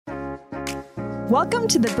Welcome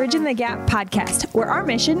to the Bridging the Gap podcast, where our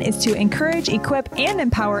mission is to encourage, equip, and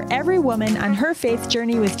empower every woman on her faith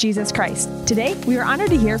journey with Jesus Christ. Today, we are honored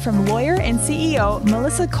to hear from lawyer and CEO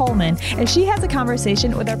Melissa Coleman as she has a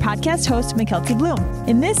conversation with our podcast host, McKelty Bloom.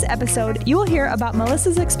 In this episode, you will hear about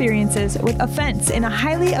Melissa's experiences with offense in a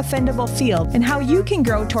highly offendable field and how you can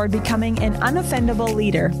grow toward becoming an unoffendable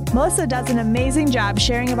leader. Melissa does an amazing job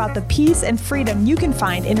sharing about the peace and freedom you can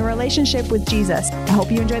find in a relationship with Jesus. I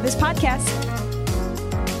hope you enjoy this podcast.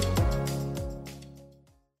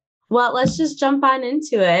 Well, let's just jump on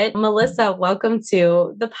into it. Melissa, welcome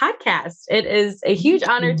to the podcast. It is a huge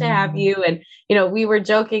honor to have you. And, we were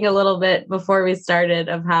joking a little bit before we started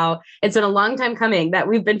of how it's been a long time coming that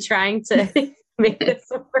we've been trying to make this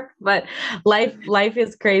work, but life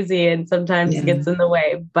is crazy and sometimes gets in the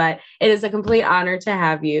way, but it is a complete honor to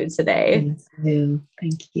have you today.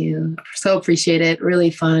 Thank you. So appreciate it. Really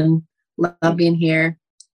fun. Love being here.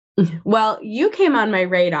 Well, you came on my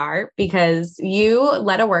radar because you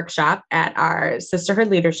led a workshop at our Sisterhood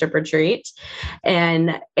Leadership Retreat,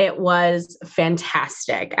 and it was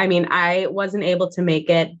fantastic. I mean, I wasn't able to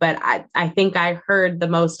make it, but I think I heard the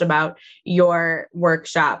most about your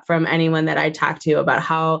workshop from anyone that I talked to about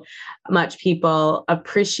how much people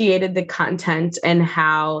appreciated the content and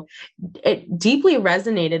how it deeply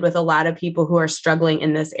resonated with a lot of people who are struggling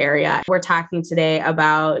in this area. We're talking today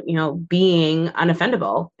about, being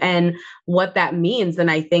unoffendable and what that means. And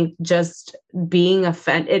I think just being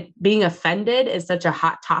offended is such a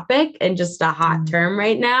hot topic and just a hot term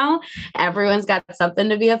right now. Everyone's got something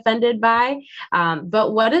to be offended by.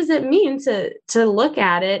 But what does it mean to look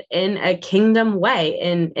at it in a kingdom way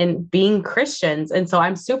in being Christians? And so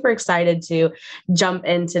I'm super excited to jump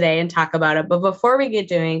in today and talk about it. But before we get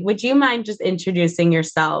doing, would you mind just introducing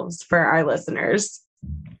yourselves for our listeners?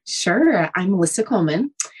 Sure. I'm Melissa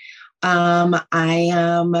Coleman. I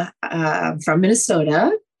am from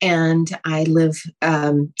Minnesota, and I live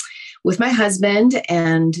with my husband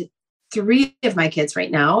and 3 of my kids right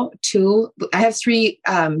now. I have 3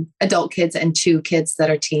 adult kids and 2 kids that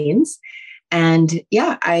are teens. And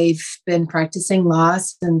I've been practicing law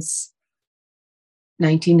since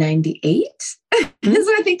 1998. So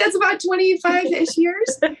I think that's about 25-ish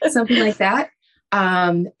years, something like that.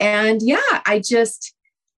 I just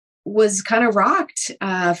was kind of rocked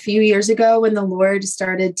a few years ago when the Lord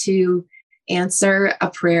started to answer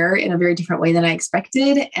a prayer in a very different way than I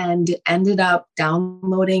expected, and ended up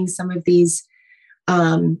downloading some of these,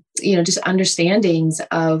 just understandings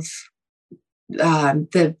of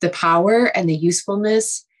the power and the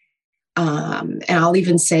usefulness, and I'll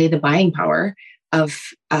even say the buying power of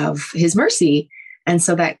His mercy. And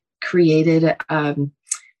so that created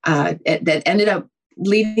that ended up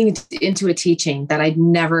leading into a teaching that I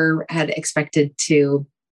never had expected to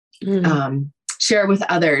share with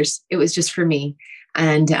others. It was just for me.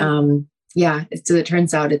 And so it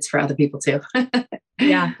turns out it's for other people too.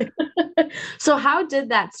 Yeah. So how did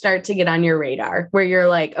that start to get on your radar where you're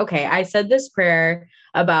like, okay, I said this prayer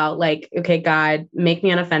about okay, God, make me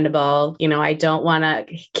unoffendable. I don't want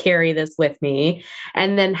to carry this with me.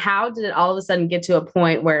 And then how did it all of a sudden get to a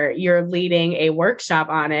point where you're leading a workshop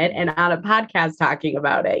on it and on a podcast talking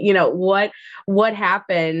about it? What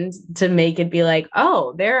happened to make it be like,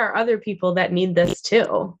 oh, there are other people that need this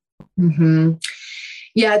too? Mm-hmm.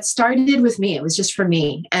 Yeah, it started with me. It was just for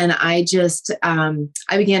me. And I just, I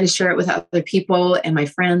began to share it with other people, and my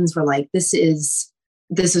friends were like, this is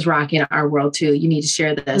rocking our world too. You need to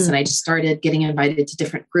share this. And I just started getting invited to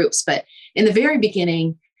different groups. But in the very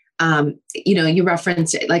beginning, you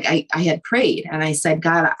referenced it, I had prayed and I said,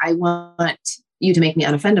 God, I want you to make me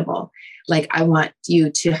unoffendable. I want you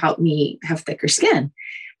to help me have thicker skin.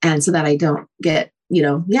 And so that I don't get,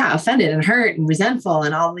 offended and hurt and resentful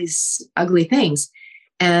and all these ugly things.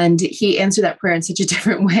 And He answered that prayer in such a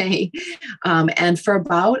different way. And for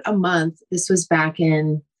about a month, this was back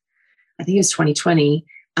in, I think it was 2020,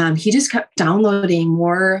 He just kept downloading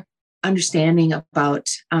more understanding about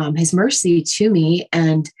His mercy to me.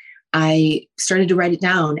 And I started to write it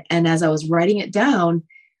down. And as I was writing it down,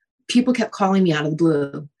 people kept calling me out of the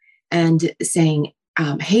blue and saying,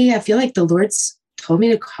 hey, I feel like the Lord's told me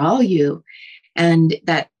to call you. And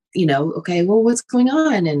that, okay, well, what's going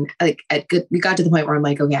on? And we got to the point where I'm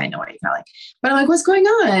like, okay, I know what you felt like. But I'm like, what's going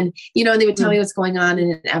on? And they would tell me what's going on.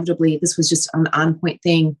 And inevitably, this was just an on-point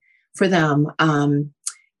thing for them.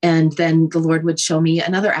 And then the Lord would show me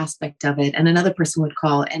another aspect of it, and another person would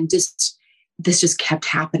call, and this just kept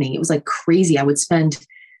happening. It was like crazy. I would spend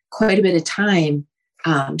quite a bit of time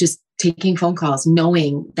just taking phone calls,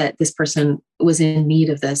 knowing that this person was in need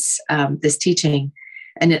of this teaching.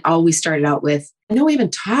 And it always started out with, know we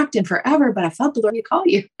haven't talked in forever, but I felt the Lord to call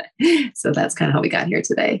you. So that's kind of how we got here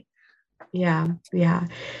today. Yeah. Yeah.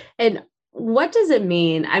 And what does it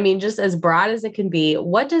mean? I mean, just as broad as it can be,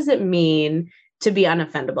 what does it mean to be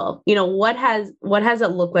unoffendable? What has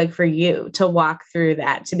it looked like for you to walk through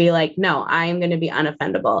that, to be like, no, I am going to be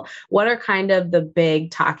unoffendable? What are kind of the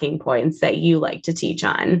big talking points that you like to teach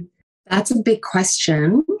on? That's a big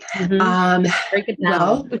question. Mm-hmm. Break it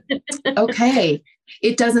down. Well, okay.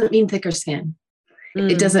 It doesn't mean thicker skin.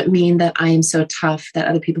 It doesn't mean that I am so tough that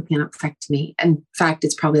other people can't affect me. In fact,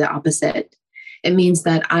 it's probably the opposite. It means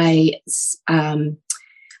that I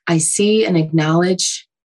see and acknowledge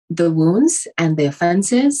the wounds and the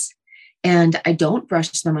offenses, and I don't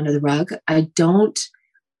brush them under the rug. I don't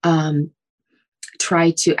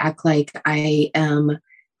try to act like I am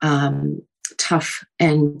tough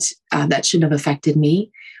and that shouldn't have affected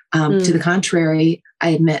me. To the contrary,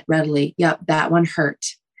 I admit readily, yep, that one hurt.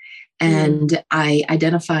 And I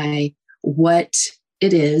identify what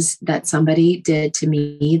it is that somebody did to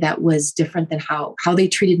me that was different than how they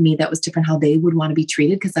treated me, that was different how they would want to be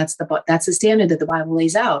treated, because that's the standard that the Bible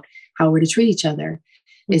lays out. How we're to treat each other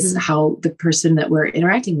is how the person that we're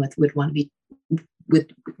interacting with would want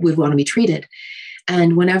to be treated.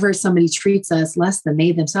 And whenever somebody treats us less than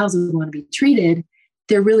they themselves would want to be treated,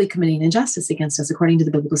 they're really committing injustice against us according to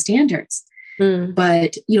the biblical standards.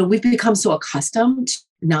 But, we've become so accustomed to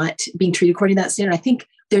not being treated according to that standard. I think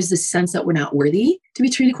there's this sense that we're not worthy to be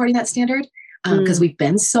treated according to that standard because we've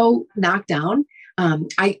been so knocked down.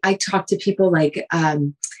 I talk to people like,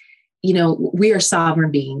 we are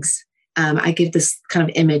sovereign beings. I give this kind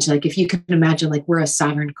of image, like if you can imagine, like we're a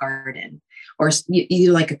sovereign garden, or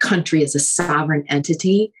you like a country is a sovereign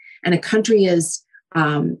entity, and a country is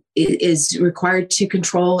required to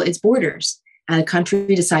control its borders. And a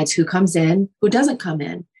country decides who comes in, who doesn't come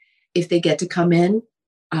in. If they get to come in,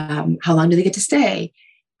 how long do they get to stay?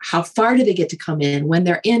 How far do they get to come in? When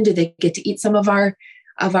they're in, do they get to eat some of our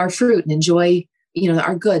fruit and enjoy,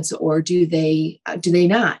 our goods, or do they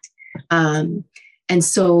not? And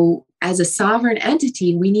so, as a sovereign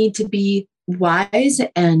entity, we need to be wise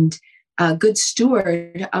and a good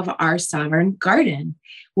steward of our sovereign garden.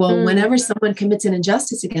 Well, whenever someone commits an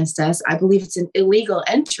injustice against us, I believe it's an illegal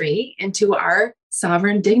entry into our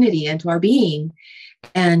sovereign dignity, into our being.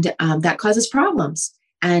 And that causes problems.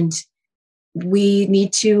 And we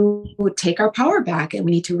need to take our power back, and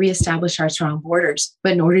we need to reestablish our strong borders.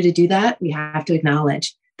 But in order to do that, we have to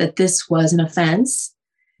acknowledge that this was an offense,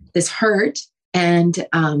 this hurt. And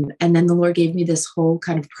then the Lord gave me this whole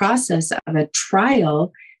kind of process of a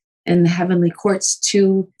trial in the heavenly courts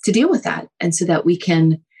to deal with that. And so that we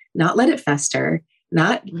can not let it fester,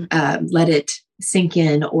 not let it sink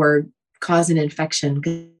in or cause an infection.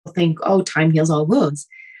 People think, oh, time heals all wounds.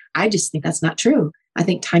 I just think that's not true. I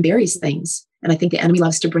think time buries things. And I think the enemy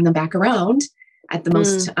loves to bring them back around at the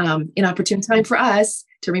most inopportune time for us,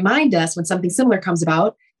 to remind us when something similar comes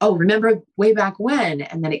about. Oh, remember way back when?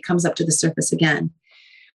 And then it comes up to the surface again.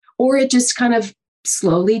 Or it just kind of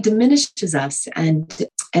slowly diminishes us and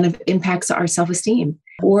it impacts our self-esteem.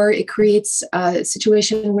 Or it creates a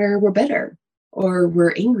situation where we're bitter, or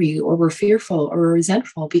we're angry, or we're fearful, or we're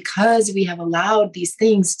resentful because we have allowed these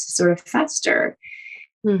things to sort of fester.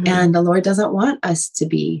 And the Lord doesn't want us to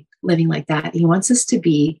be living like that. He wants us to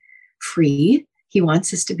be free. He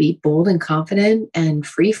wants us to be bold and confident and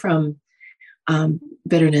free from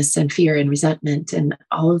bitterness and fear and resentment and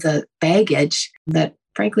all of the baggage that,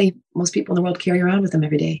 frankly, most people in the world carry around with them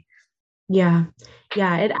every day. Yeah.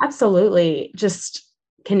 Yeah. It absolutely just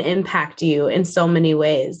can impact you in so many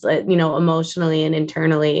ways, emotionally and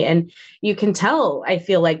internally. And you can tell, I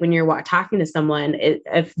feel like, when you're talking to someone,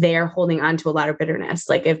 if they're holding on to a lot of bitterness,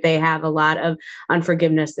 like if they have a lot of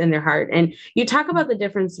unforgiveness in their heart. And you talk about the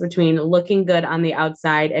difference between looking good on the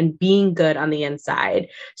outside and being good on the inside.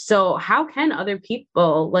 So how can other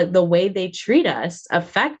people, like the way they treat us,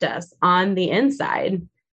 affect us on the inside?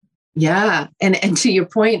 Yeah. And to your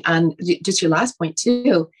point on just your last point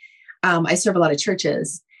too, I serve a lot of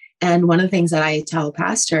churches. And one of the things that I tell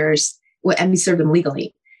pastors, and we serve them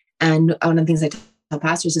legally. And one of the things I tell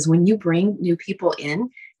pastors is when you bring new people in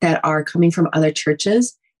that are coming from other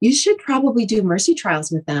churches, you should probably do mercy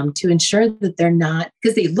trials with them to ensure that they're not,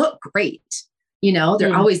 because they look great.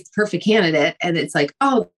 They're always the perfect candidate. And it's like,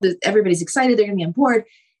 oh, everybody's excited. They're going to be on board.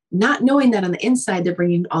 Not knowing that on the inside, they're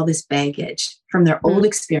bringing all this baggage from their old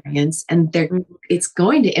experience. And it's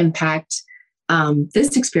going to impact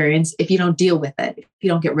this experience if you don't deal with it, if you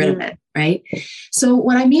don't get rid of it, right? So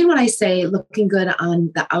what I mean when I say looking good on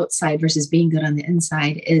the outside versus being good on the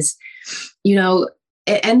inside is,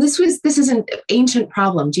 and this is an ancient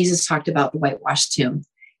problem. Jesus talked about the whitewashed tomb,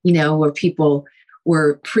 where people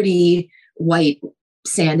were pretty white,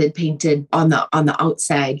 sanded, painted on the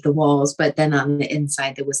outside, the walls, but then on the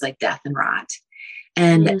inside, there was like death and rot.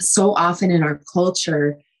 And so often in our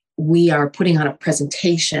culture, we are putting on a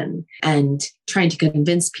presentation and trying to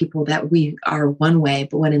convince people that we are one way,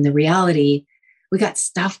 but when in the reality, we got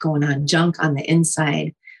stuff going on, junk on the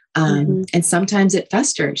inside. And sometimes it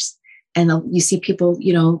festers. And you see people,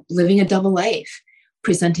 living a double life,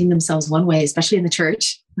 presenting themselves one way, especially in the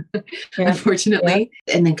church, unfortunately,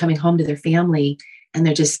 and then coming home to their family, and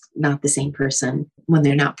they're just not the same person when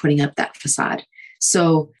they're not putting up that facade.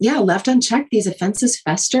 So left unchecked, these offenses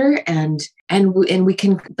fester, and we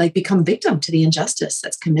can become victim to the injustice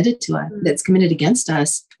that's committed to us, that's committed against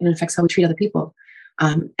us, and it affects how we treat other people.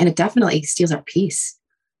 And it definitely steals our peace.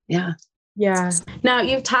 Yeah. Yeah. Now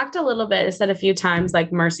you've talked a little bit, said a few times,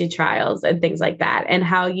 like mercy trials and things like that, and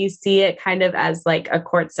how you see it kind of as like a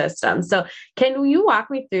court system. So can you walk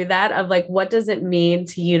me through that of like, what does it mean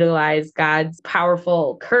to utilize God's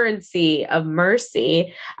powerful currency of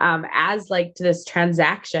mercy as like this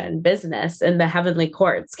transaction business in the heavenly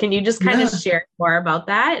courts? Can you just kind of share more about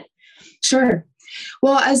that? Sure.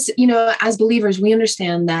 Well, as believers, we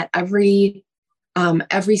understand that every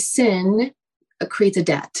sin creates a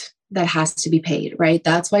debt that has to be paid, right?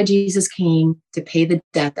 That's why Jesus came, to pay the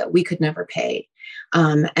debt that we could never pay.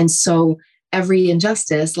 And so every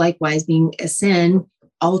injustice, likewise being a sin,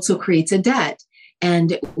 also creates a debt.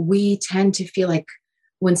 And we tend to feel like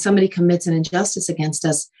when somebody commits an injustice against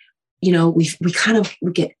us, we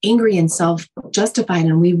get angry and self-justified,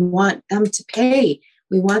 and we want them to pay.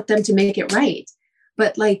 We want them to make it right.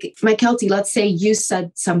 But like, Mike Kelty, let's say you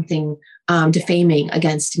said something defaming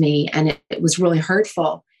against me, and it was really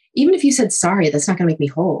hurtful. Even if you said sorry, that's not going to make me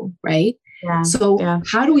whole, right? Yeah, so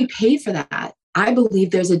how do we pay for that? I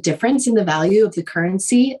believe there's a difference in the value of the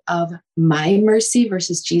currency of my mercy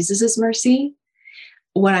versus Jesus's mercy.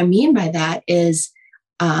 What I mean by that is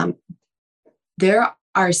there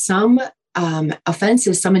are some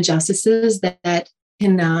offenses, some injustices that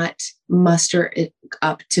cannot muster it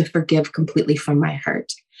up to forgive completely from my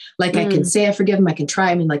heart. Like I can say I forgive him, I can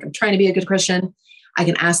try. Like I'm trying to be a good Christian. I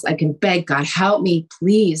can ask, I can beg God, help me,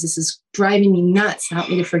 please. This is driving me nuts. Help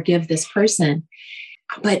me to forgive this person.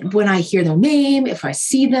 But when I hear their name, if I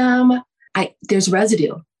see them, there's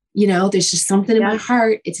residue. There's just something in my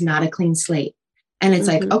heart. It's not a clean slate. And it's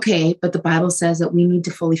like, okay, but the Bible says that we need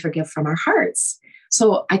to fully forgive from our hearts.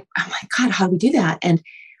 So I'm like, God, how do we do that? And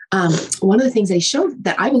one of the things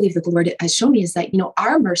that I believe that the Lord has shown me is that,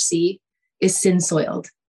 our mercy is sin soiled.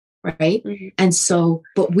 Right. And so,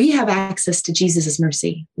 but we have access to Jesus's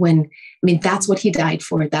mercy that's what he died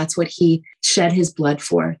for. That's what he shed his blood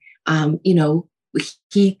for.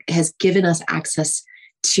 He has given us access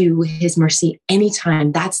to his mercy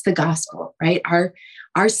anytime. That's the gospel, right?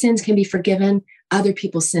 Our sins can be forgiven. Other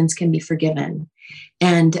people's sins can be forgiven.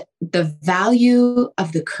 And the value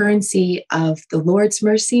of the currency of the Lord's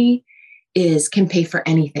mercy can pay for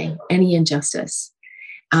anything, any injustice.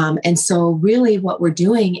 And so really what we're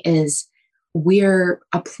doing is we're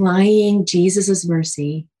applying Jesus's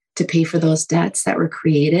mercy to pay for those debts that were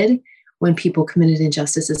created when people committed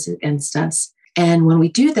injustices against us. And when we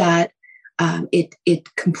do that,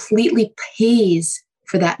 it completely pays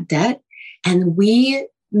for that debt. And we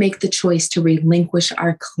make the choice to relinquish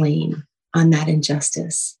our claim on that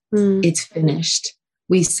injustice. It's finished.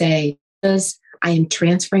 We say, I am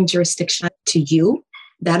transferring jurisdiction to you.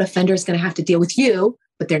 That offender is going to have to deal with you,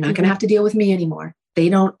 but they're not going to have to deal with me anymore. They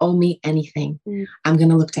don't owe me anything. I'm going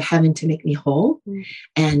to look to heaven to make me whole.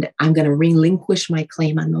 And I'm going to relinquish my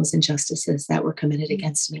claim on those injustices that were committed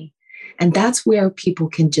against me. And that's where people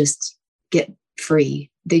can just get free.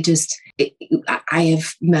 I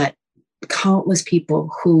have met countless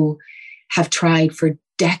people who have tried for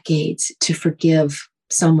decades to forgive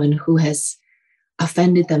someone who has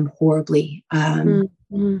offended them horribly.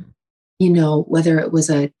 Whether it was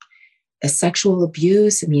a sexual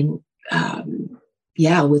abuse.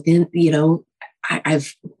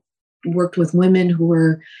 I've worked with women who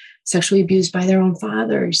were sexually abused by their own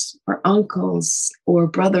fathers or uncles or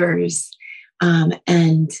brothers.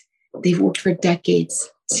 And they've worked for decades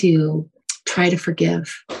to try to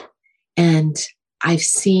forgive. And I've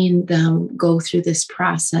seen them go through this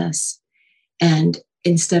process. And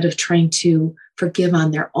instead of trying to forgive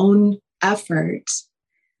on their own efforts,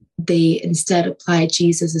 they instead applied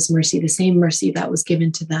Jesus's mercy, the same mercy that was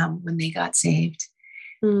given to them when they got saved,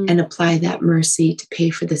 and apply that mercy to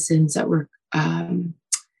pay for the sins that were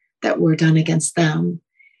done against them.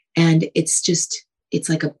 And it's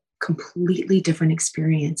like a completely different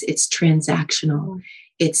experience. It's transactional.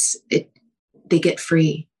 They get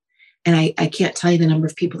free. And I can't tell you the number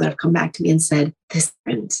of people that have come back to me and said, this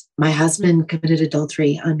happened. My husband committed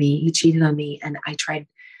adultery on me. He cheated on me. And I tried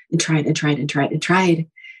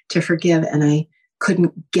to forgive, and I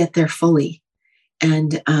couldn't get there fully.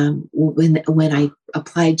 And when I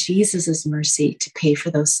applied Jesus's mercy to pay for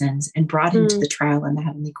those sins and brought him to the trial in the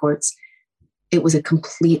heavenly courts, it was a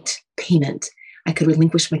complete payment. I could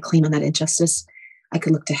relinquish my claim on that injustice. I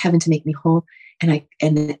could look to heaven to make me whole. And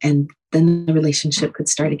then the relationship could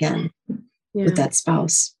start again with that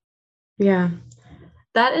spouse. Yeah.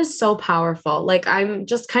 That is so powerful. Like, I'm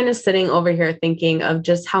just kind of sitting over here thinking of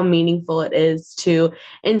just how meaningful it is to,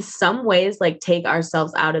 in some ways, like take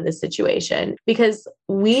ourselves out of the situation, because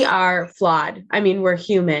we are flawed. I mean, we're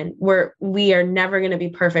human. We are never going to be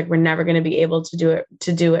perfect. We're never going to be able to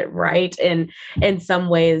do it right in some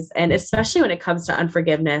ways. And especially when it comes to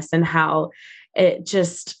unforgiveness and how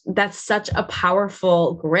that's such a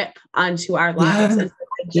powerful grip onto our lives. And so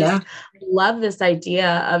I love this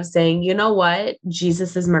idea of saying, you know what,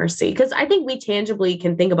 Jesus's mercy, because I think we tangibly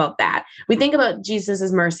can think about that. We think about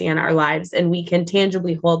Jesus's mercy in our lives and we can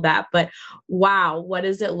tangibly hold that. But wow, what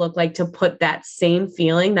does it look like to put that same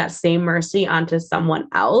feeling, that same mercy onto someone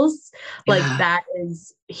else? Like, that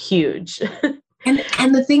is huge.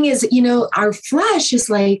 And the thing is, our flesh is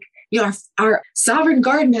like, our sovereign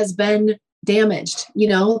garden has been damaged.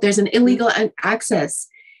 There's an illegal access,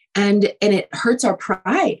 and it hurts our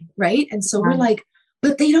pride, right? And so we're like,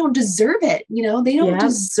 but they don't deserve it. They don't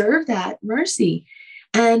deserve that mercy.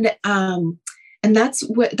 And that's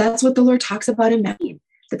what the Lord talks about in Matthew,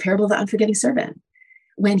 the parable of the unforgiving servant.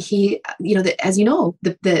 When he,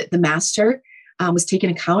 the master was taking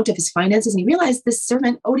account of his finances, and he realized this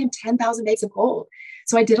servant owed him 10,000 bags of gold.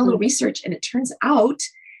 So I did a little research, and it turns out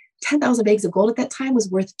 10,000 bags of gold at that time was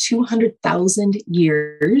worth 200,000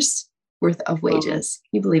 years worth of wages.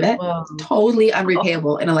 You believe it? Wow. Totally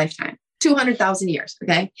unrepayable in a lifetime. 200,000 years.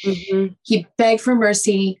 Okay. Mm-hmm. He begged for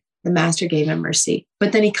mercy. The master gave him mercy.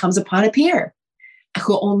 But then he comes upon a peer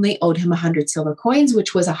who only owed him 100 silver coins,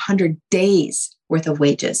 which was 100 days worth of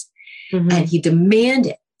wages. Mm-hmm. And he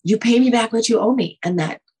demanded, you pay me back what you owe me. And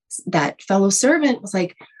that fellow servant was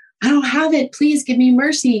like, I don't have it. Please give me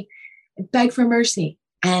mercy. Beg for mercy.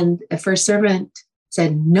 And the first servant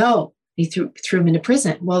said no. He threw him into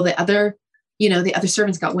prison. Well, the other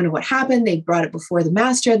servants got wind of what happened. They brought it before the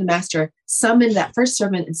master. The master summoned that first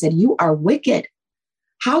servant and said, you are wicked.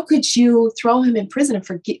 How could you throw him in prison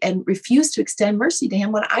and refuse to extend mercy to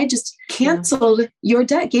him when I just canceled your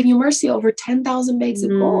debt, gave you mercy over 10,000 bags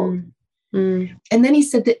of gold? Mm. And then he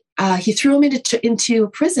said that he threw him into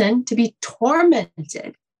prison to be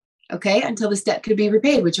tormented. Okay, until this debt could be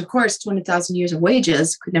repaid, which of course, 20,000 years of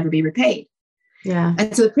wages could never be repaid. Yeah.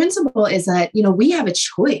 And so the principle is that, we have a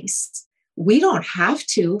choice. We don't have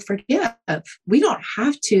to forgive. We don't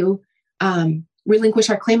have to relinquish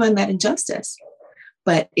our claim on that injustice.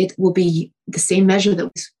 But it will be the same measure that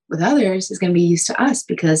was with others is going to be used to us,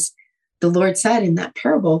 because the Lord said in that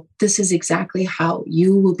parable, this is exactly how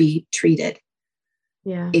you will be treated.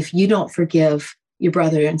 Yeah. If you don't forgive your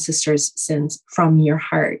brother and sister's sins from your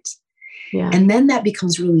heart. Yeah. And then that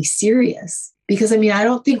becomes really serious, because we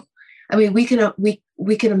can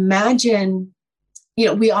imagine,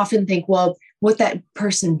 we often think, well, what that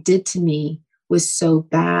person did to me was so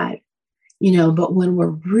bad, but when we're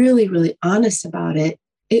really, really honest about it,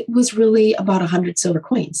 it was really about 100 silver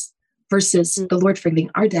coins versus the Lord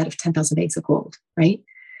forgiving our debt of 10,000 bags of gold. Right.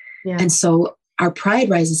 Yeah. And so our pride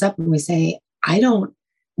rises up and we say, they don't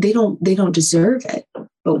deserve it.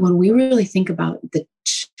 But when we really think about the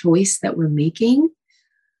choice that we're making,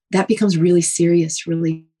 that becomes really serious,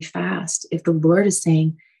 really fast. If the Lord is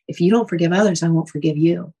saying, if you don't forgive others, I won't forgive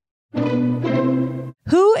you.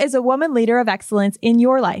 Who is a woman leader of excellence in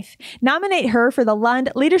your life? Nominate her for the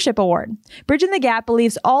Lund Leadership Award. Bridging the Gap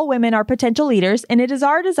believes all women are potential leaders, and it is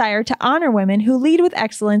our desire to honor women who lead with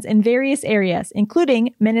excellence in various areas,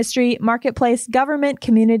 including ministry, marketplace, government,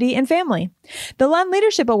 community, and family. The Lund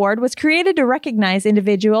Leadership Award was created to recognize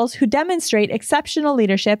individuals who demonstrate exceptional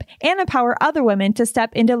leadership and empower other women to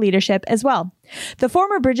step into leadership as well. The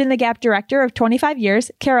former Bridging the Gap director of 25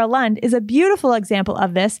 years, Kara Lund, is a beautiful example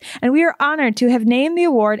of this, and we are honored to have named the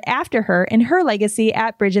award after her and her legacy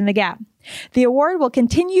at Bridging the Gap. The award will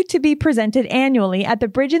continue to be presented annually at the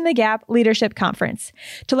Bridging the Gap Leadership Conference.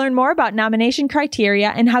 To learn more about nomination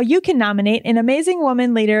criteria and how you can nominate an amazing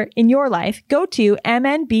woman leader in your life, go to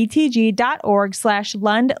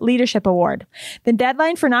mnbtg.org/Lund Leadership Award. The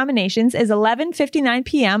deadline for nominations is 11:59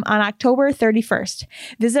 p.m. on October 31st.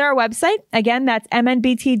 Visit our website. Again, that's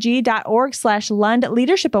mnbtg.org/Lund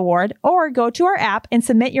Leadership Award, or go to our app and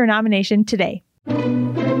submit your nomination today.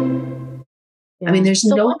 Yeah. I mean, there's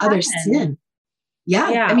So no what other happened? sin.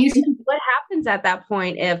 Yeah. Yeah. I mean, What happens at that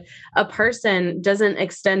point if a person doesn't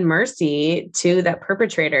extend mercy to that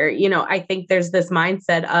perpetrator? You know, I think there's this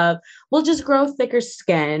mindset of, well, just grow thicker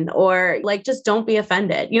skin, or like, just don't be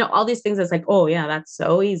offended. You know, all these things. It's like, oh yeah, that's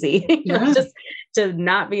so easy. You know, yeah. just to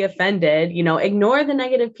not be offended, you know, ignore the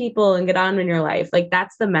negative people and get on in your life. Like,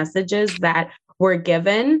 that's the messages that we're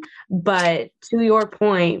given. But to your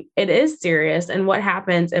point, it is serious. And what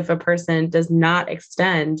happens if a person does not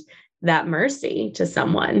extend that mercy to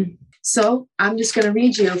someone? So I'm just going to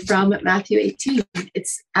read you from Matthew 18.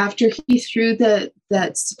 It's after he threw that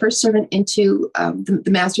first servant into, the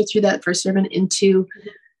master threw that first servant into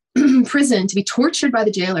prison to be tortured by the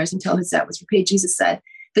jailers until his debt was repaid. Jesus said,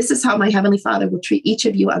 "This is how my heavenly Father will treat each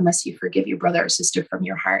of you unless you forgive your brother or sister from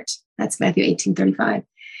your heart." That's Matthew 18:35.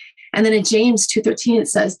 And then in James 2:13, it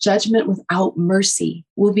says, "Judgment without mercy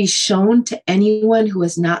will be shown to anyone who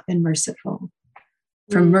has not been merciful.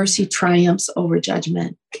 For mercy triumphs over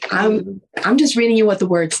judgment." I'm just reading you what the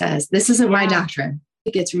word says. This isn't my doctrine.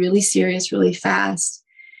 It gets really serious, really fast.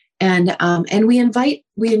 And we invite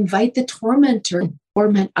the tormentor to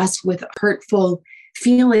torment us with hurtful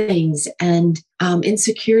feelings, and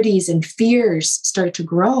insecurities and fears start to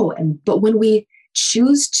grow. But when we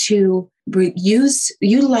choose to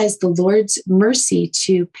utilize the Lord's mercy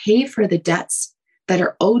to pay for the debts that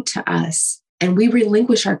are owed to us, and we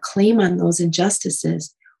relinquish our claim on those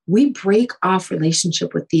injustices, we break off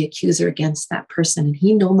relationship with the accuser against that person, and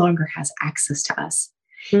he no longer has access to us.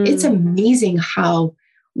 It's amazing how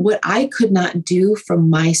what I could not do from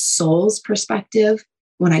my soul's perspective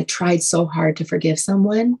when I tried so hard to forgive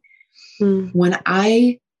someone, when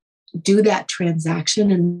I do that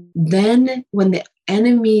transaction, and then when the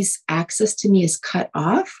enemy's access to me is cut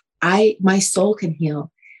off, my soul can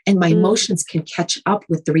heal. And my emotions can catch up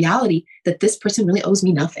with the reality that this person really owes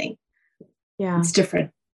me nothing. Yeah. It's different.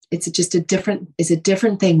 It's a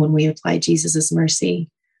different thing when we apply Jesus's mercy.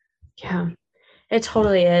 Yeah, it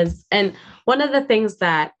totally is. And one of the things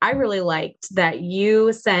that I really liked that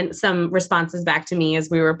you sent some responses back to me as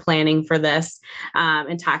we were planning for this,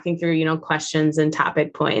 and talking through, you know, questions and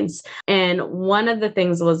topic points. And one of the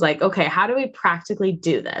things was like, okay, how do we practically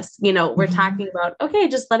do this? You know, we're talking about, okay,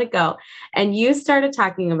 just let it go. And you started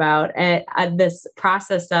talking about this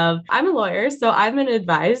process of, I'm a lawyer, so I'm going to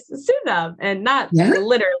advise sue them, and not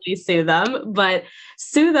literally sue them, but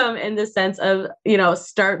sue them in the sense of, you know,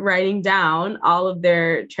 start writing down all of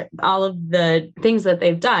the things that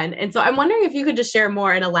they've done. And so I'm wondering if you could just share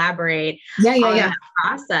more and elaborate on that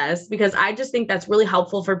process, because I just think that's really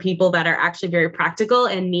helpful for people that are actually very practical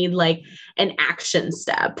and need like an action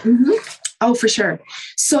step. Oh, for sure.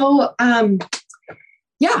 So,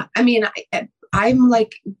 yeah, I mean, I'm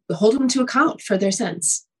like, hold them to account for their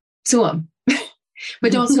sins, sue them,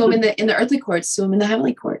 but don't sue them in the earthly courts, sue them in the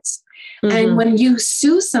heavenly courts. And when you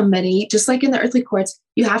sue somebody, just like in the earthly courts,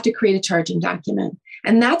 you have to create a charging document.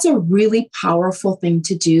 And that's a really powerful thing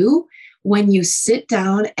to do when you sit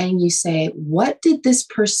down and you say, what did this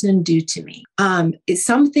person do to me?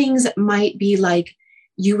 Some things might be like,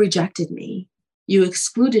 you rejected me, you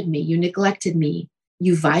excluded me, you neglected me,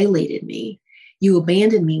 you violated me, you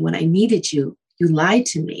abandoned me when I needed you, you lied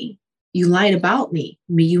to me, you lied about me,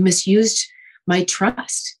 you misused my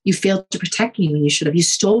trust, you failed to protect me when you should have, you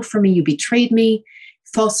stole from me, you betrayed me,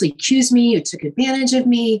 falsely accused me, you took advantage of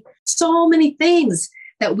me. So many things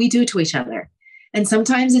that we do to each other. And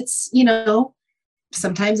sometimes it's, you know,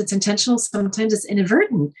 sometimes it's intentional, sometimes it's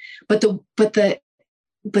inadvertent, but the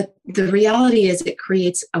reality is it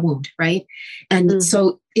creates a wound, right? And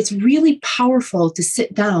so it's really powerful to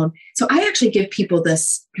sit down. So I actually give people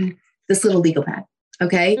this little legal pad.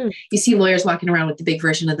 Okay. You see lawyers walking around with the big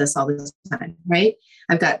version of this all the time, right?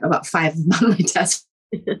 I've got about 5 of them on my desk.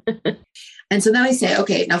 And so then I say,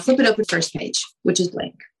 okay, now flip it open first page, which is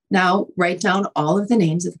blank. Now write down all of the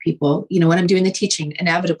names of the people. You know, when I'm doing the teaching,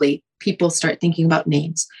 inevitably people start thinking about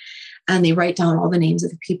names, and they write down all the names of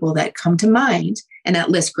the people that come to mind. And that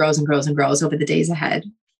list grows and grows and grows over the days ahead.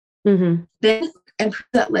 Then and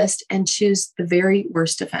that list and choose the very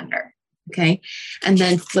worst offender. Okay. And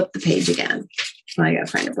then flip the page again. Well, I got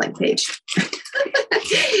to find a blank page.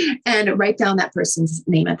 And write down that person's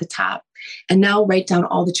name at the top. And now write down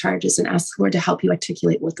all the charges and ask the Lord to help you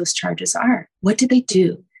articulate what those charges are. What did they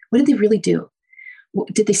do? What did they really do?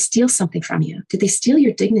 Did they steal something from you? Did they steal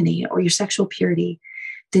your dignity or your sexual purity?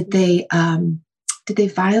 Did they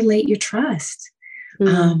violate your trust?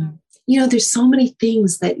 You know, there's so many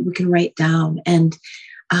things that we can write down. And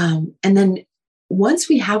then once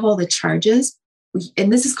we have all the charges,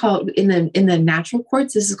 and this is called in the natural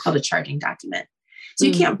courts, this is called a charging document. So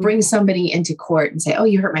you can't bring somebody into court and say, oh,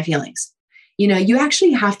 you hurt my feelings. you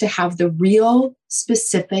actually have to have the real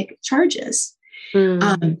specific charges.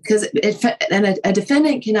 Because a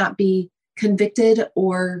defendant cannot be convicted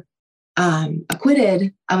or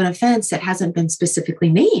acquitted of an offense that hasn't been specifically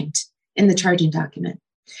named in the charging document.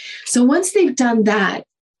 So once they've done that,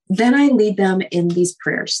 then I lead them in these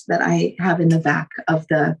prayers that I have in the back of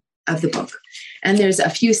the book. And there's a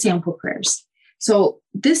few sample prayers. So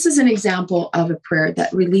this is an example of a prayer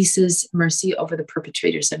that releases mercy over the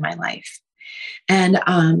perpetrators in my life. And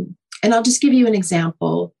I'll just give you an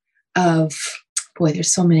example of, boy,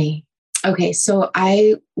 there's so many. Okay, so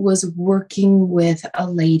I was working with a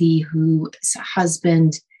lady whose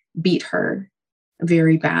husband beat her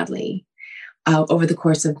very badly over the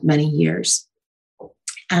course of many years.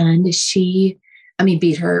 And she,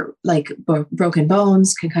 beat her like broken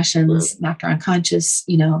bones, concussions, knocked her unconscious,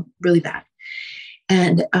 really bad.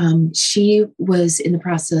 And she was in the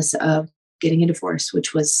process of getting a divorce,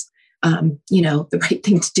 which was, the right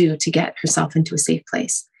thing to do to get herself into a safe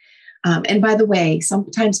place. And by the way,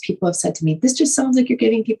 sometimes people have said to me, this just sounds like you're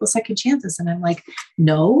giving people second chances. And I'm like,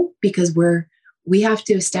 no, because we have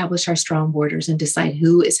to establish our strong borders and decide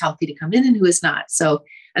who is healthy to come in and who is not. So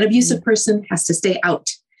an abusive person has to stay out.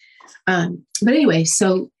 But anyway,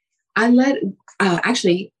 so I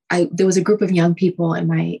there was a group of young people in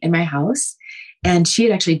my house, and she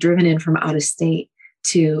had actually driven in from out of state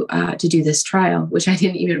to do this trial, which I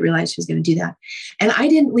didn't even realize she was going to do that. And I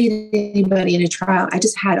didn't lead anybody in a trial. I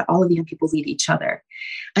just had all of the young people lead each other.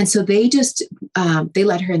 And so they just, they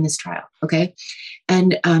led her in this trial. Okay.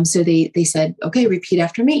 And so they said, okay, repeat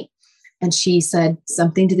after me. And she said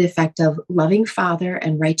something to the effect of, loving Father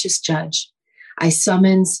and righteous Judge, I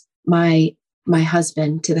summons my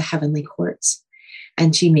husband to the heavenly courts.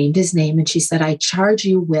 And she named his name, and she said, I charge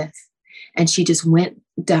you with, and she just went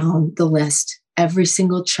down the list, every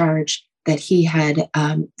single charge that he had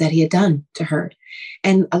done to her.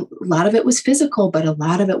 And a lot of it was physical, but a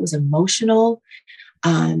lot of it was emotional.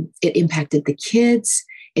 It impacted the kids.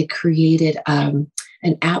 It created an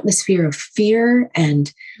atmosphere of fear.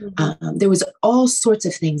 And there was all sorts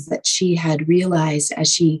of things that she had realized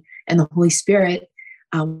as she and the Holy Spirit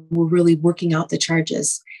were really working out the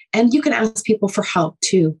charges. And you can ask people for help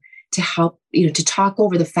too, to help, to talk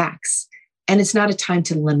over the facts. And it's not a time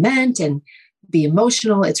to lament and be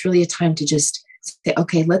emotional. It's really a time to just say,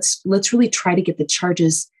 okay, let's really try to get the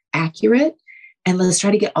charges accurate, and let's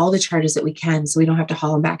try to get all the charges that we can so we don't have to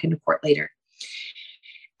haul them back into court later.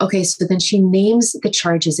 Okay, so then she names the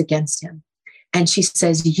charges against him. And she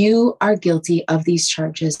says, you are guilty of these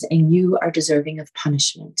charges and you are deserving of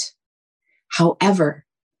punishment. However,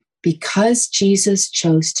 because Jesus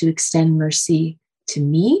chose to extend mercy to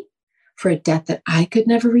me for a debt that I could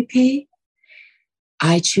never repay,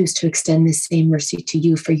 I choose to extend this same mercy to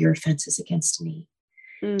you for your offenses against me.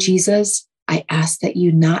 Jesus, I ask that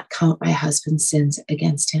you not count my husband's sins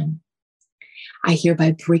against him. I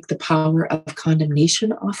hereby break the power of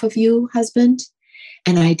condemnation off of you, husband,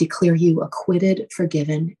 and I declare you acquitted,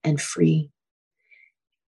 forgiven, and free.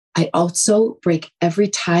 I also break every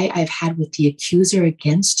tie I've had with the accuser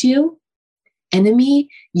against you. Enemy,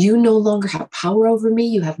 you no longer have power over me.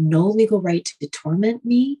 You have no legal right to torment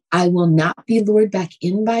me. I will not be lured back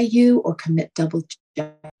in by you or commit double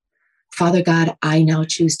jeopardy. Father God, I now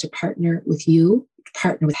choose to partner with you,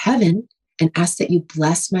 partner with heaven, and ask that you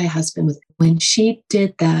bless my husband with. When she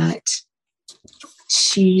did that,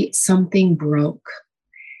 something broke.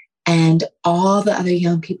 And all the other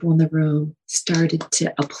young people in the room started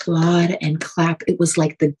to applaud and clap. It was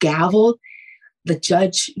like the gavel. The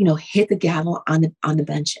judge, hit the gavel on the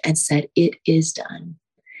bench and said, it is done.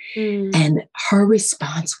 And her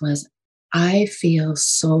response was, I feel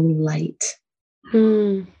so light.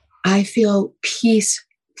 I feel peace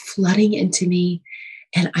flooding into me.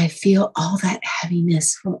 And I feel all that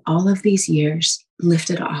heaviness from all of these years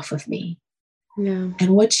lifted off of me. Yeah. And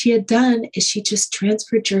what she had done is she just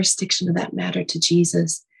transferred jurisdiction of that matter to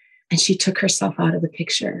Jesus. And she took herself out of the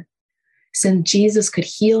picture. So Jesus could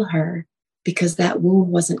heal her, because that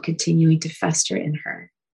wound wasn't continuing to fester in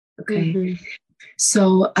her. Okay.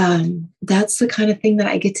 So that's the kind of thing that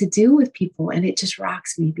I get to do with people. And it just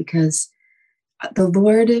rocks me, because the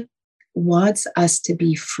Lord wants us to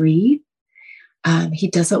be free. He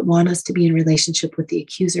doesn't want us to be in relationship with the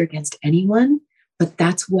accuser against anyone, but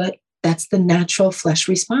that's the natural flesh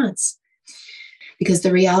response. Because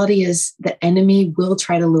the reality is the enemy will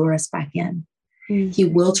try to lure us back in. He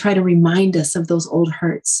will try to remind us of those old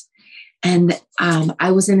hurts. And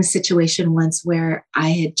I was in a situation once where I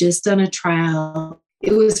had just done a trial.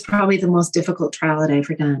 It was probably the most difficult trial that I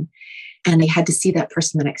ever done. And I had to see that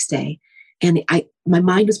person the next day. And my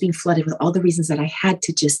mind was being flooded with all the reasons that I had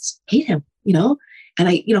to just hate him, And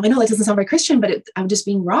I know that doesn't sound very Christian, but I'm just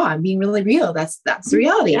being raw. I'm being really real. That's the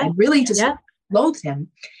reality. I really just loathed him.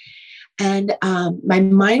 And my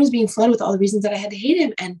mind was being flooded with all the reasons that I had to hate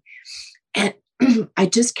him. And I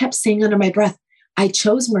just kept saying under my breath, I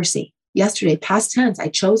chose mercy yesterday, past tense. I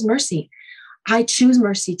chose mercy. I choose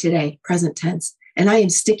mercy today, present tense. And I am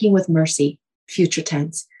sticking with mercy, future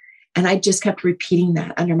tense. And I just kept repeating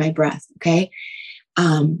that under my breath. Okay.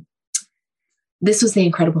 This was the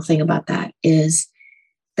incredible thing about that is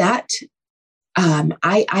that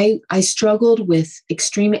I struggled with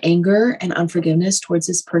extreme anger and unforgiveness towards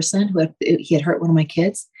this person he had hurt one of my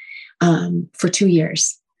kids for 2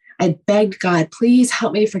 years. I begged God, please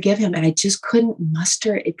help me to forgive him. And I just couldn't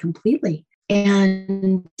muster it completely.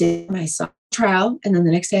 And I saw trial. And then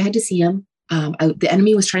the next day I had to see him. The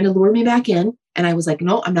enemy was trying to lure me back in. And I was like,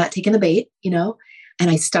 no, I'm not taking the bait, and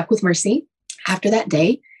I stuck with mercy. After that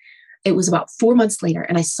day, it was about 4 months later.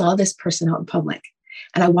 And I saw this person out in public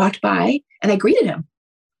and I walked by and I greeted him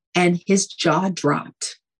and his jaw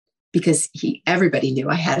dropped because everybody knew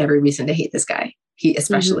I had every reason to hate this guy. He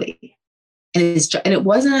especially. Mm-hmm. And it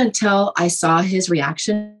wasn't until I saw his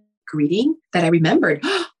reaction greeting that I remembered,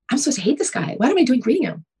 I'm supposed to hate this guy. What am I doing greeting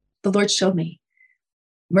him? The Lord showed me.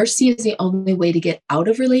 Mercy is the only way to get out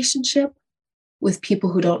of relationship with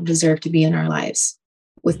people who don't deserve to be in our lives,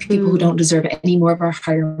 with people who don't deserve any more of our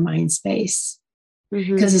heart or mind space.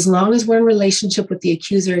 Because as long as we're in relationship with the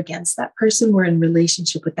accuser against that person, we're in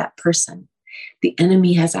relationship with that person. The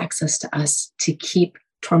enemy has access to us to keep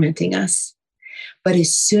tormenting us. But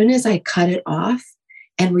as soon as I cut it off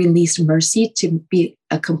and released mercy to be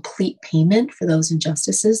a complete payment for those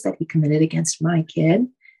injustices that he committed against my kid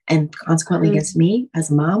and consequently against me as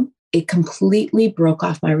a mom, it completely broke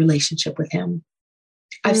off my relationship with him.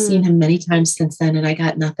 I've seen him many times since then, and I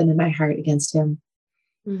got nothing in my heart against him.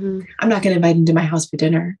 I'm not going to invite him to my house for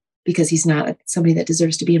dinner because he's not somebody that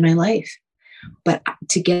deserves to be in my life. But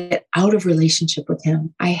to get out of relationship with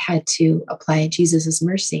him, I had to apply Jesus'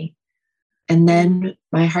 mercy. And then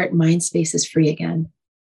my heart and mind space is free again.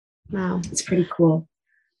 Wow. It's pretty cool.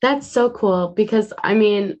 That's so cool because,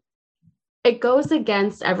 it goes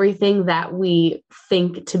against everything that we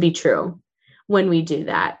think to be true when we do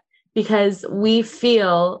that. Because we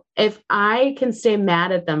feel if I can stay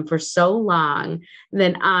mad at them for so long,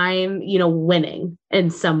 then I'm, winning in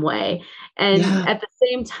some way. And at the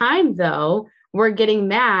same time, though, we're getting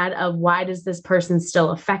mad of why does this person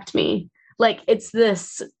still affect me? Like it's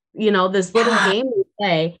this, this little game we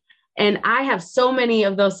play. And I have so many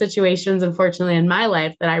of those situations, unfortunately, in my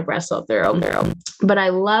life that I wrestle through. But I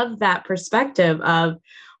love that perspective of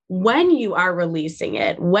when you are releasing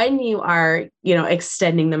it, when you are,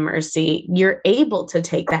 extending the mercy, you're able to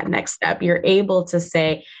take that next step. You're able to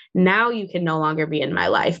say, now you can no longer be in my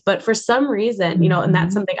life. But for some reason, and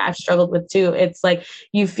that's something I've struggled with too. It's like,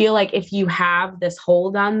 you feel like if you have this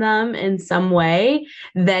hold on them in some way,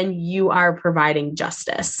 then you are providing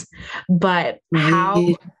justice. But how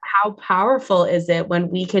powerful is it when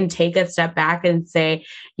we can take a step back and say,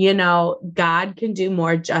 God can do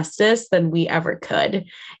more justice than we ever could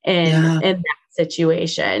in that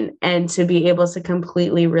situation, and to be able to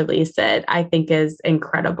completely release it, I think is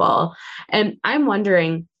incredible. And I'm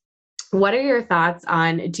wondering, what are your thoughts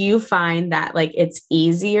on, do you find that it's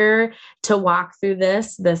easier to walk through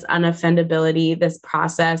this unoffendability, this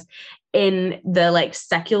process in the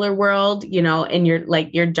secular world, in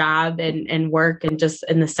your job and work and just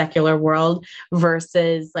in the secular world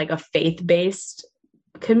versus a faith-based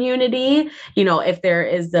community? If there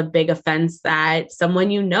is a big offense that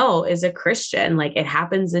someone is a Christian, it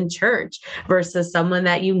happens in church versus someone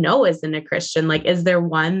that isn't a Christian, is there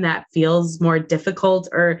one that feels more difficult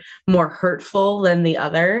or more hurtful than the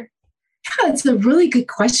other? Yeah, it's a really good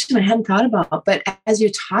question I hadn't thought about. But as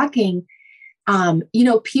you're talking,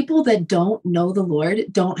 people that don't know the Lord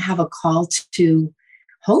don't have a call to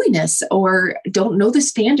holiness or don't know the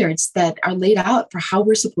standards that are laid out for how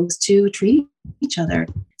we're supposed to treat each other.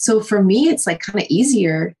 So for me, it's kind of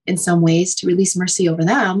easier in some ways to release mercy over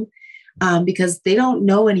them because they don't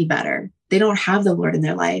know any better. They don't have the Lord in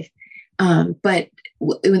their life. But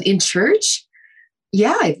in church,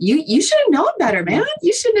 you should have known better, man.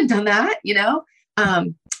 You shouldn't have done that,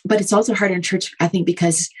 but it's also harder in church, I think,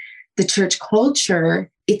 because the church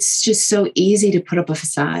culture, it's just so easy to put up a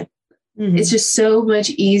facade. It's just so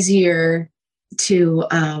much easier to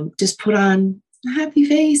just put on a happy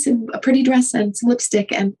face and a pretty dress and some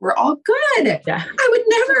lipstick and we're all good. Yeah. I would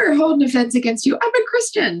never hold an offense against you. I'm a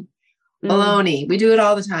Christian. Baloney. We do it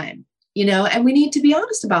all the time, and we need to be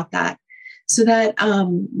honest about that. so that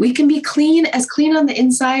we can be clean on the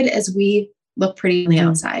inside as we look pretty on the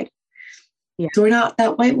outside. Yeah. So we're not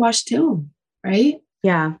that whitewashed tomb, right?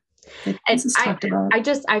 Yeah. That And Jesus talked about.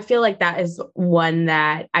 I feel like that is one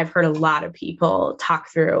that I've heard a lot of people talk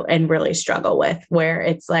through and really struggle with, where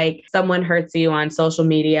it's like someone hurts you on social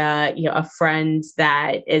media, a friend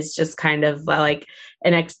that is just kind of like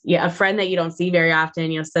a friend that you don't see very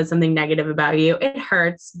often, says something negative about you. It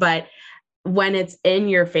hurts, but when it's in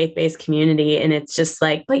your faith-based community and it's just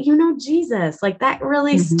like, but Jesus, like that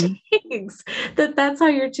really stinks that's how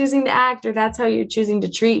you're choosing to act, or that's how you're choosing to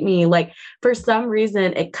treat me. Like for some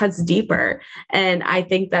reason it cuts deeper. And I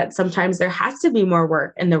think that sometimes there has to be more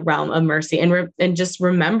work in the realm of mercy and just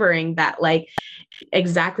remembering that, like,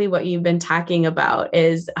 exactly what you've been talking about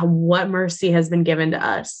is what mercy has been given to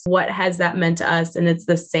us. What has that meant to us? And it's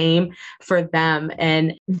the same for them.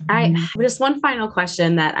 And I just one final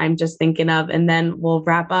question that I'm just thinking of, and then we'll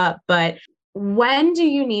wrap up. But when do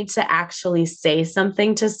you need to actually say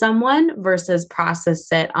something to someone versus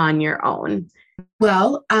process it on your own?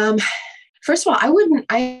 Well, first of all, I'm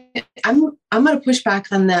going to push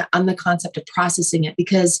back on the concept of processing it,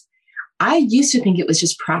 because I used to think it was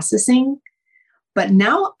just processing. But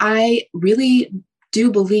now I really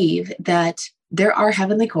do believe that there are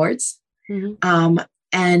heavenly courts,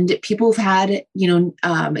 and people have had,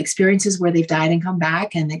 experiences where they've died and come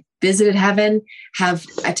back and they visited heaven, have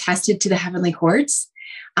attested to the heavenly courts.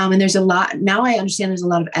 And there's a lot, now I understand there's a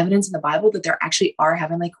lot of evidence in the Bible that there actually are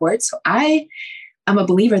heavenly courts. So I am a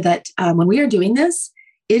believer that when we are doing this,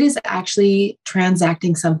 it is actually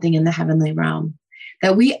transacting something in the heavenly realm,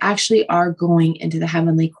 that we actually are going into the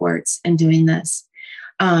heavenly courts and doing this.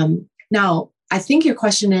 Now, I think your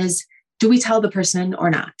question is, do we tell the person or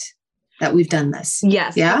not that we've done this?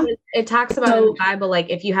 Yes. Yeah. It talks about in the Bible, like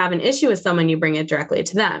if you have an issue with someone, you bring it directly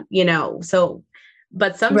to them, so,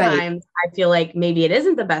 but sometimes I feel like maybe it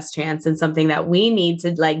isn't the best chance and something that we need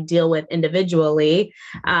to like deal with individually,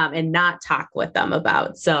 and not talk with them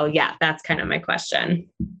about. So yeah, that's kind of my question.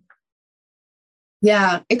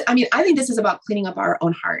 Yeah. I think this is about cleaning up our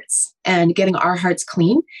own hearts and getting our hearts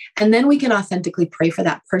clean. And then we can authentically pray for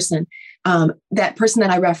that person. That person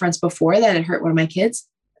that I referenced before that had hurt one of my kids,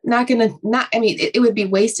 it would be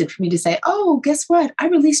wasted for me to say, oh, guess what? I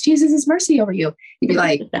released Jesus' mercy over you. You'd be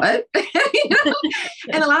like, what?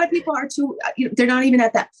 And a lot of people are too, they're not even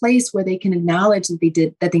at that place where they can acknowledge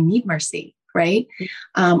that they need mercy, right?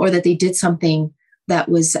 Or that they did something that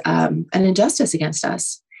was an injustice against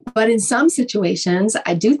us. But in some situations,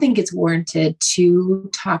 I do think it's warranted to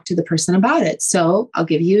talk to the person about it. So I'll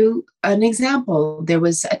give you an example. There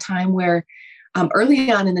was a time where early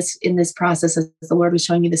on in this process, as the Lord was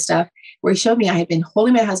showing me this stuff, where he showed me I had been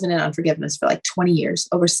holding my husband in unforgiveness for like 20 years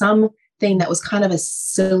over something that was kind of a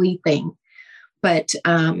silly thing. But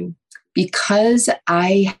because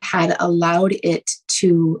I had allowed it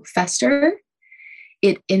to fester,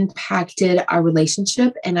 it impacted our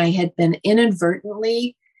relationship. And I had been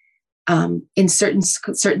inadvertently in certain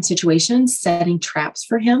situations, setting traps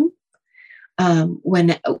for him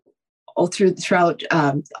throughout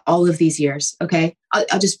all of these years. Okay,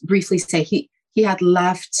 I'll just briefly say he had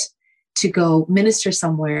left to go minister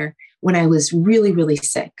somewhere when I was really, really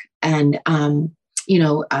sick, and had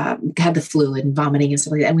the flu and vomiting and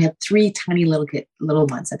stuff like that. And we had 3 tiny little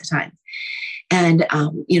ones at the time. And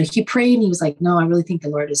he prayed and he was like, "No, I really think the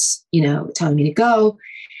Lord is telling me to go."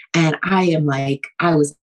 And I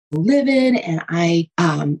was livid, and I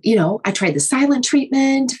tried the silent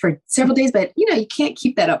treatment for several days, but you can't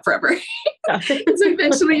keep that up forever. So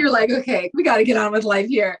eventually you're like, okay, we got to get on with life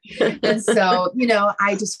here. And so,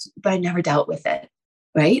 but I never dealt with it.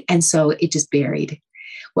 Right. And so it just buried.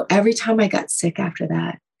 Well, every time I got sick after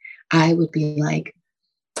that, I would be like,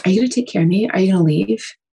 are you going to take care of me? Are you going to leave?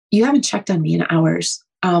 You haven't checked on me in hours.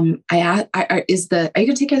 Are you going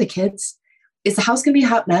to take care of the kids? Is the house going to be a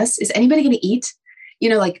hot mess? Is anybody going to eat?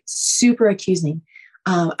 Super accusing.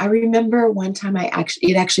 I remember one time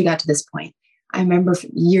it actually got to this point. I remember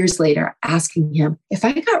years later asking him, if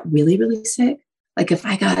I got really, really sick, if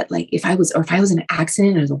I was in an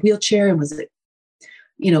accident or was a wheelchair and was,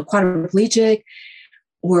 quadriplegic,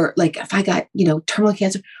 or if I got, terminal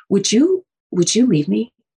cancer, would you leave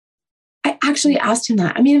me? I actually asked him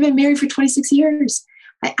that. I've been married for 26 years.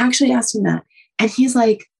 I actually asked him that. And he's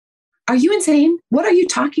like, are you insane? What are you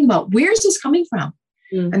talking about? Where is this coming from?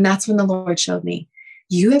 And that's when the Lord showed me,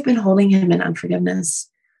 you have been holding him in unforgiveness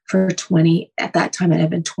for at that time, it had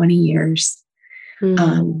been 20 years.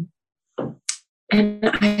 And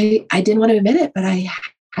I didn't want to admit it, but I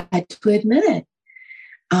had to admit it.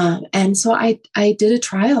 And so I did a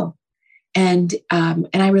trial and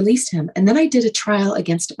I released him. And then I did a trial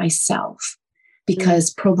against myself.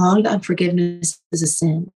 because prolonged unforgiveness is a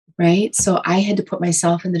sin, right? So I had to put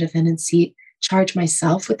myself in the defendant's seat, charge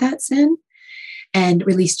myself with that sin, and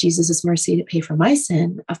release Jesus' mercy to pay for my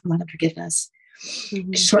sin of prolonged unforgiveness.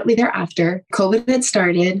 Shortly thereafter, COVID had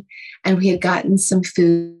started, and we had gotten some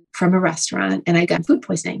food from a restaurant, and I got food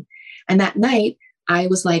poisoning. And that night, I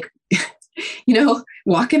was like,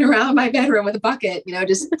 walking around my bedroom with a bucket,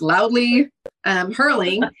 just loudly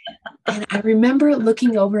hurling. And I remember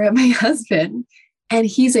looking over at my husband, and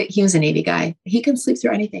he was a Navy guy. He can sleep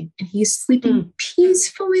through anything, and he's sleeping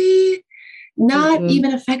peacefully, not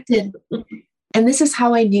even affected. And this is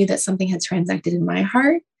how I knew that something had transacted in my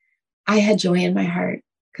heart. I had joy in my heart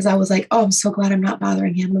because I was like, oh, I'm so glad I'm not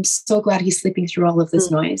bothering him. I'm so glad he's sleeping through all of this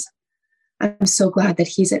noise. I'm so glad that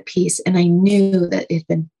he's at peace. And I knew that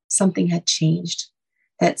something had changed,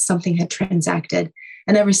 that something had transacted.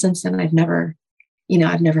 And ever since then, I've never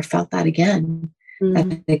felt that again,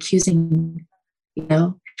 that accusing,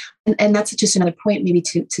 and that's just another point maybe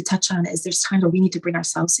to touch on is there's times where we need to bring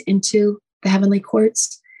ourselves into the heavenly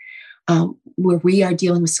courts, where we are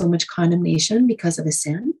dealing with so much condemnation because of a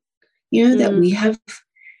sin, that we have,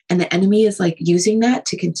 and the enemy is like using that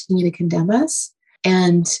to continue to condemn us.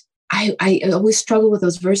 And I always struggle with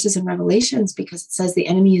those verses in Revelations because it says the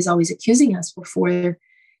enemy is always accusing us before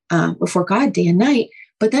God day and night.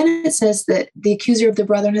 But then it says that the accuser of the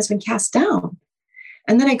brethren has been cast down.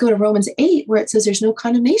 And then I go to Romans 8, where it says there's no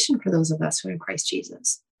condemnation for those of us who are in Christ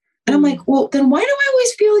Jesus. And I'm like, well, then why do I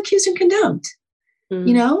always feel accused and condemned?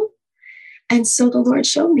 And so the Lord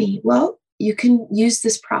showed me, well, you can use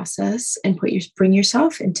this process and bring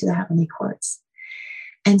yourself into the heavenly courts.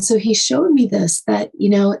 And so he showed me this, that,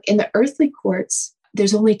 in the earthly courts,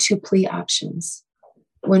 there's only two plea options.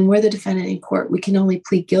 When we're the defendant in court, we can only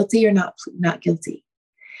plead guilty or not guilty.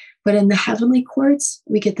 But in the heavenly courts,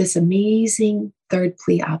 we get this amazing third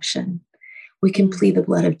plea option. We can plead the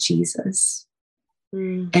blood of Jesus.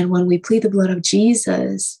 And when we plead the blood of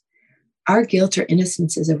Jesus, our guilt or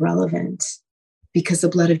innocence is irrelevant because the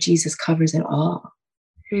blood of Jesus covers it all.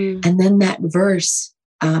 And then that verse,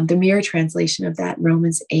 the Mirror translation of that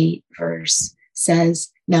Romans 8 verse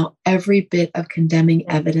says, now every bit of condemning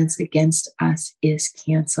evidence against us is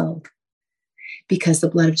canceled because the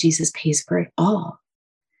blood of Jesus pays for it all.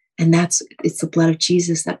 And it's the blood of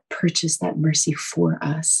Jesus that purchased that mercy for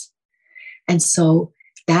us. And so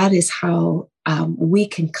that is how we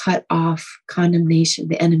can cut off condemnation,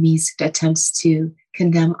 the enemy's attempts to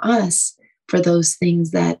condemn us for those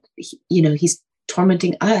things that, he's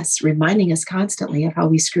tormenting us, reminding us constantly of how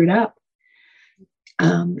we screwed up.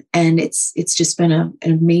 And it's just been an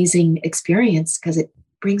amazing experience because it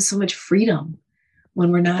brings so much freedom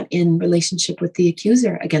when we're not in relationship with the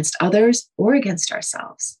accuser against others or against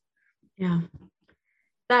ourselves. Yeah.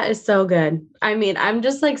 That is so good. I mean, I'm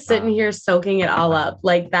just like sitting here soaking it all up.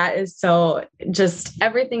 Like that is so, just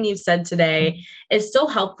everything you've said today is so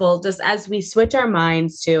helpful just as we switch our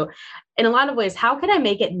minds to, in a lot of ways, how can I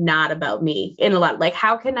make it not about me? Like,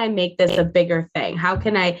 how can I make this a bigger thing? How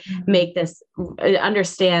can I make this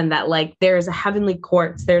understand that like there's a heavenly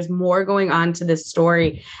courts, there's more going on to this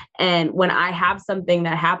story. And when I have something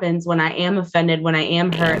that happens, when I am offended, when I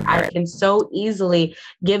am hurt, I can so easily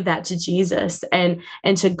give that to Jesus and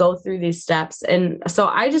to go through these steps. And so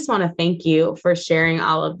I just want to thank you for sharing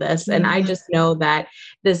all of this. And I just know that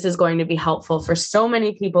this is going to be helpful for so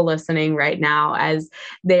many people listening right now as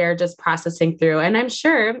they're just processing through. And I'm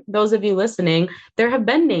sure those of you listening, there have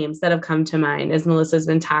been names that have come to mind as Melissa's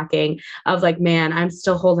been talking of like, man, I'm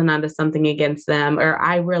still holding on to something against them, or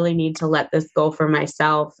I really need to let this go for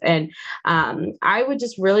myself. And I would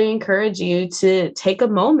just really encourage you to take a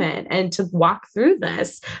moment and to walk through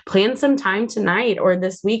this, plan some time tonight or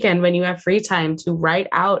this weekend when you have free time to write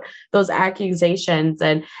out those accusations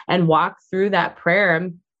and walk through that prayer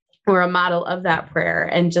or a model of that prayer,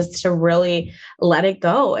 and just to really let it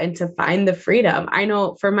go and to find the freedom. I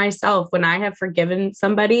know for myself, when I have forgiven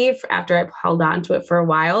somebody after I've held on to it for a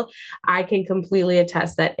while, I can completely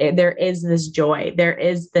attest that there is this joy. There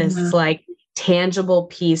is this like tangible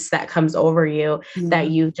peace that comes over you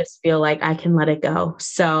that you just feel like I can let it go.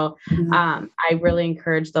 So I really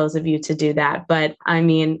encourage those of you to do that. But I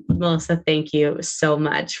mean, Melissa, thank you so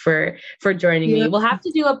much for joining me. We'll have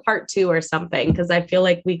to do a part 2 or something, because I feel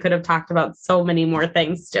like we could have talked about so many more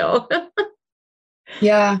things still.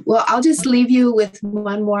 Yeah. Well, I'll just leave you with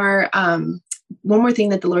one more thing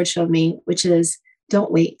that the Lord showed me, which is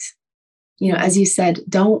don't wait. As you said,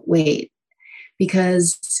 don't wait,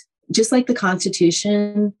 because just like the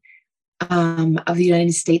Constitution of the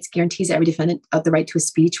United States guarantees every defendant of the right to a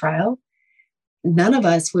speedy trial, none of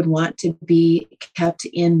us would want to be kept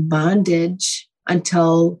in bondage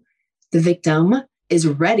until the victim is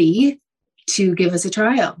ready to give us a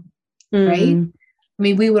trial, right? I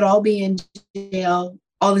mean, we would all be in jail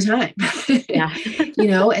all the time,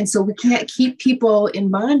 Yeah. And so we can't keep people in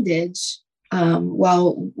bondage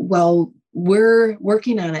while we're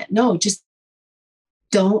working on it. No, just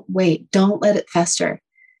don't wait. Don't let it fester.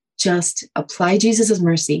 Just apply Jesus's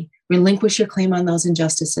mercy, relinquish your claim on those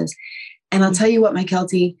injustices. And I'll tell you what, my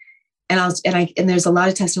Kelty, and there's a lot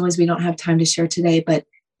of testimonies we don't have time to share today, but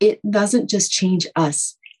it doesn't just change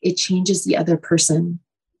us. It changes the other person.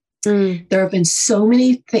 There have been so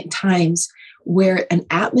many times where an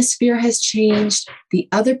atmosphere has changed. The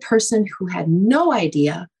other person who had no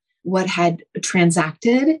idea what had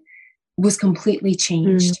transacted was completely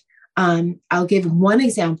changed. I'll give one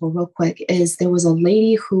example real quick. Is there was a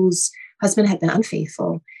lady whose husband had been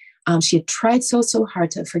unfaithful. She had tried so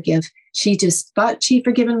hard to forgive. She just thought she'd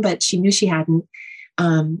forgiven, but she knew she hadn't.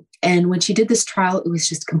 And when she did this trial, it was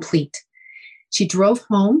just complete. She drove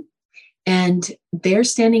home, and there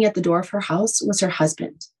standing at the door of her house was her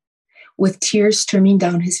husband with tears streaming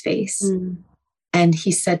down his face. And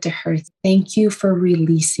he said to her, "Thank you for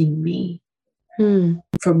releasing me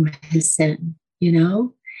from his sin,"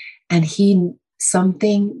 and he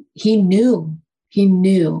knew.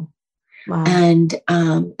 Wow. And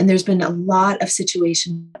there's been a lot of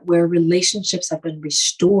situations where relationships have been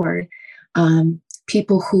restored.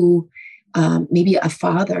 People who maybe a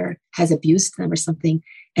father has abused them or something,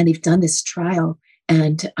 and they've done this trial,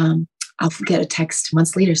 and I'll get a text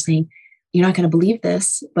months later saying, "You're not going to believe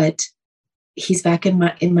this, but he's back in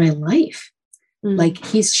my life. Like,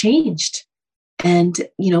 he's changed, and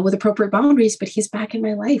with appropriate boundaries, but he's back in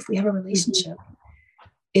my life. We have a relationship."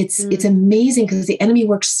 It's amazing because the enemy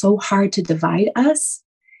works so hard to divide us,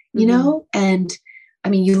 and I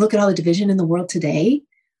mean, you look at all the division in the world today.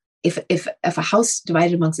 If a house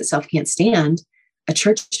divided amongst itself can't stand, a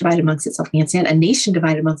church divided amongst itself can't stand, a nation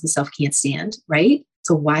divided amongst itself can't stand, right?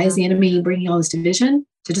 So why is the enemy bringing all this division?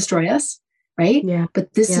 To destroy us, right? Yeah.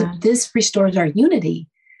 But this restores our unity.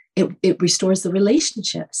 It restores the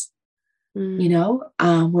relationships,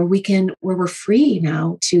 where we're free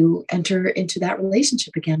now to enter into that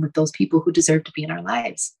relationship again with those people who deserve to be in our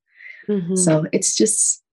lives. So it's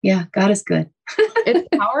just, God is good. It's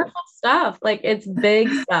powerful stuff. Like, it's big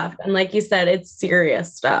stuff. And like you said, it's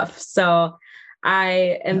serious stuff. So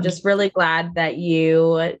I am just really glad that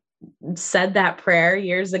you said that prayer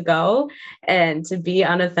years ago, and to be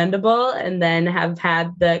unoffendable, and then have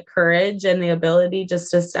had the courage and the ability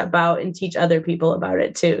just to step out and teach other people about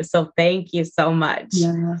it too. So thank you so much.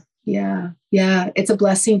 Yeah. It's a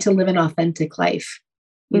blessing to live an authentic life,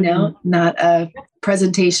 not a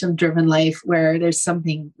presentation driven life where there's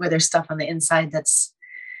stuff on the inside that's,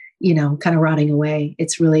 kind of rotting away.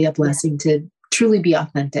 It's really a blessing to truly be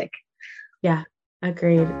authentic. Yeah.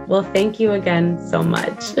 Agreed. Well, thank you again so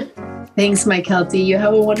much. Thanks, my Kelty. You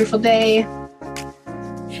have a wonderful day.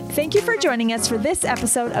 Thank you for joining us for this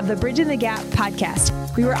episode of the Bridging the Gap podcast.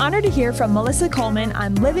 We were honored to hear from Melissa Coleman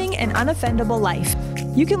on living an unoffendable life.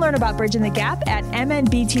 You can learn about Bridging the Gap at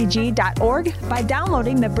mnbtg.org by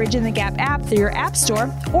downloading the Bridging the Gap app through your app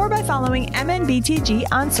store, or by following MNBTG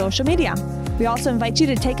on social media. We also invite you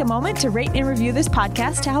to take a moment to rate and review this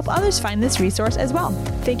podcast to help others find this resource as well.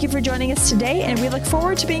 Thank you for joining us today, and we look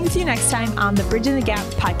forward to being with you next time on the Bridging the Gap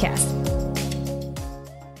podcast.